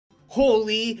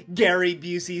Holy Gary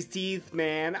Busey's teeth,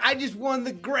 man. I just won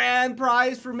the grand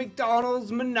prize for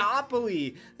McDonald's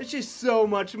Monopoly. That's just so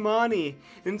much money.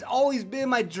 And it's always been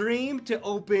my dream to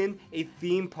open a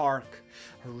theme park.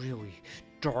 A really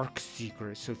dark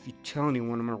secret, so if you tell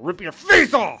anyone, I'm gonna rip your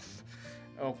face off.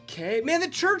 Okay, man, the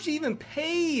church even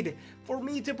paid for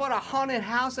me to put a haunted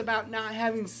house about not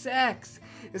having sex.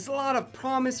 It's a lot of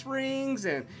promise rings,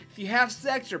 and if you have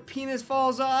sex, your penis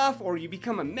falls off, or you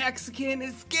become a Mexican.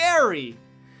 It's scary.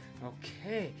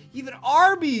 Okay, even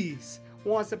Arby's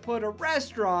wants to put a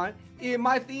restaurant in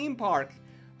my theme park.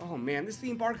 Oh man, this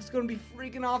theme park is gonna be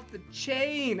freaking off the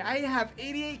chain. I have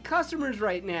 88 customers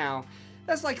right now.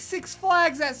 That's like Six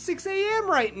Flags at 6 a.m.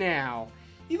 right now.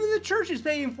 Even the church is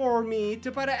paying for me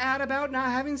to put an ad about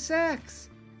not having sex.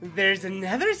 There's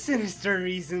another sinister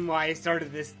reason why I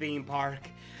started this theme park.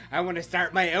 I want to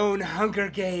start my own Hunger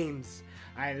Games.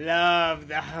 I love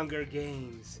the Hunger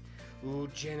Games. Ooh,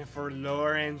 Jennifer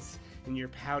Lawrence and your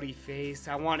pouty face.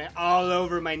 I want it all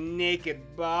over my naked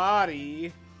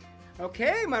body.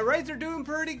 Okay, my rides are doing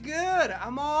pretty good.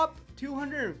 I'm up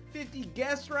 250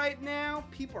 guests right now.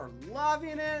 People are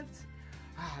loving it.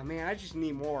 Ah, man, I just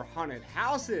need more haunted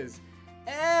houses.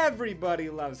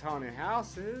 Everybody loves haunted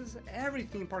houses. Every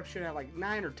theme park should have like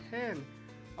 9 or 10.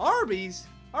 Arby's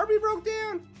broke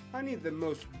down. I need the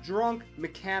most drunk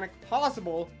mechanic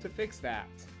possible to fix that.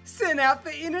 Send out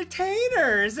the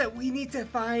entertainers. We need to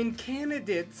find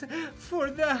candidates for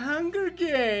the Hunger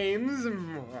Games.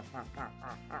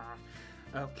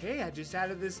 Okay, I just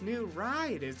added this new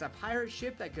ride. It's a pirate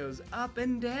ship that goes up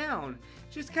and down.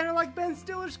 Just kind of like Ben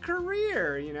Stiller's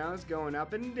career, you know, it's going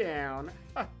up and down.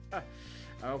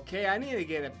 Okay, I need to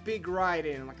get a big ride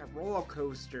in, like a roller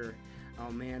coaster.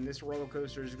 Oh man, this roller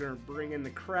coaster is going to bring in the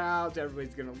crowds.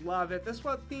 Everybody's going to love it. That's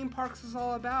what theme parks is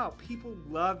all about. People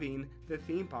loving the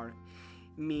theme park.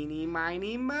 Meeny,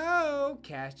 miny, mo,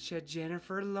 catch a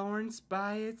Jennifer Lawrence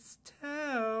by its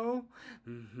toe.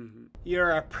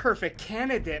 You're a perfect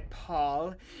candidate,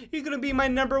 Paul. You're gonna be my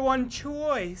 #1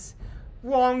 choice.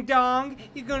 Wong Dong,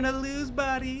 you're gonna lose,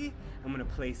 buddy. I'm gonna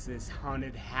place this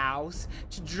haunted house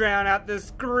to drown out the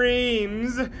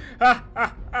screams. Ha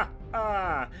ha ha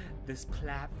ha. This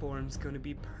platform's gonna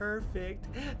be perfect.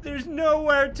 There's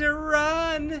nowhere to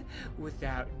run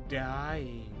without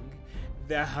dying.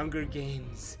 The Hunger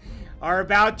Games are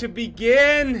about to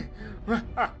begin.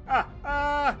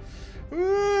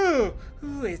 Ooh,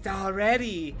 it's all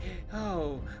ready.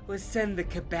 Oh, let's send the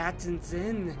combatants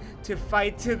in to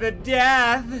fight to the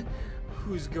death.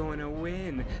 Who's going to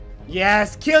win?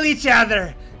 Yes, kill each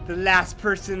other. The last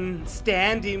person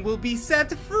standing will be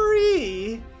set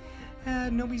free.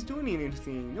 Nobody's doing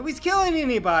anything. Nobody's killing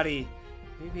anybody.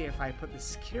 Maybe if I put the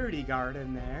security guard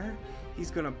in there, he's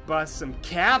gonna bust some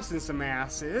caps and some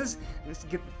asses. Let's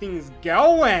get the things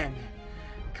going.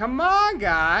 Come on,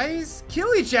 guys.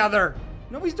 Kill each other.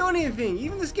 Nobody's doing anything.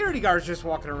 Even the security guard's just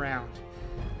walking around.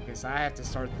 I guess I have to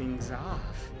start things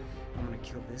off. I'm gonna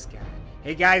kill this guy.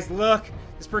 Hey, guys, look.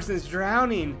 This person's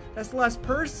drowning. That's the last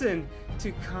person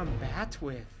to combat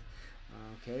with.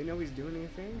 Okay, nobody's doing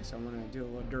anything, so I'm gonna do a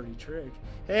little dirty trick.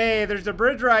 Hey, there's a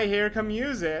bridge right here. Come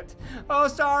use it. Oh,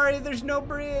 sorry, there's no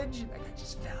bridge. That guy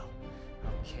just fell.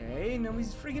 Okay,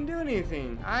 nobody's freaking doing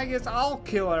anything. I guess I'll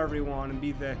kill everyone and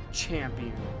be the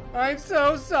champion. I'm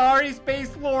so sorry,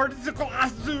 Space Lord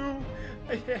Zikwasu.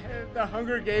 The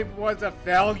Hunger Games was a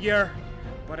failure.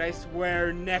 But I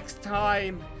swear next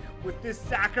time, with this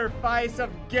sacrifice of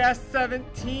guest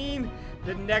 17,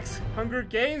 the next Hunger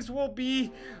Games will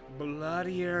be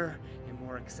bloodier and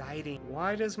more exciting.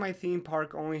 Why does my theme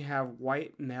park only have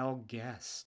white male guests?